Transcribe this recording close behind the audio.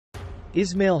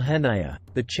Ismail Heniyye,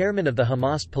 the chairman of the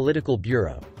Hamas political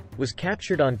bureau, was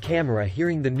captured on camera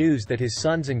hearing the news that his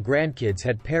sons and grandkids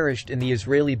had perished in the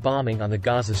Israeli bombing on the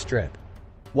Gaza Strip.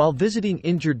 While visiting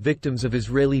injured victims of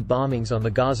Israeli bombings on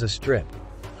the Gaza Strip,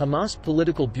 Hamas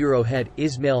political bureau head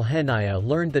Ismail Heniyye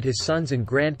learned that his sons and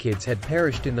grandkids had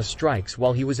perished in the strikes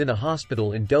while he was in a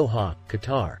hospital in Doha,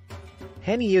 Qatar.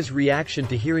 Heniyye's reaction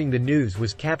to hearing the news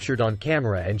was captured on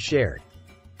camera and shared.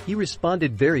 He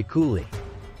responded very coolly.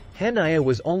 Heniyye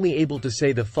was only able to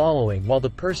say the following while the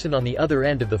person on the other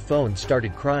end of the phone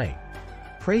started crying.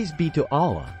 "Praise be to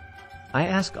Allah. I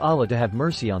ask Allah to have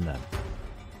mercy on them."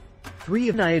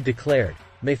 Heniyye declared,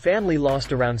 "My family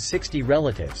lost around 60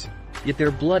 relatives, yet their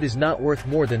blood is not worth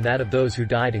more than that of those who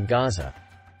died in Gaza.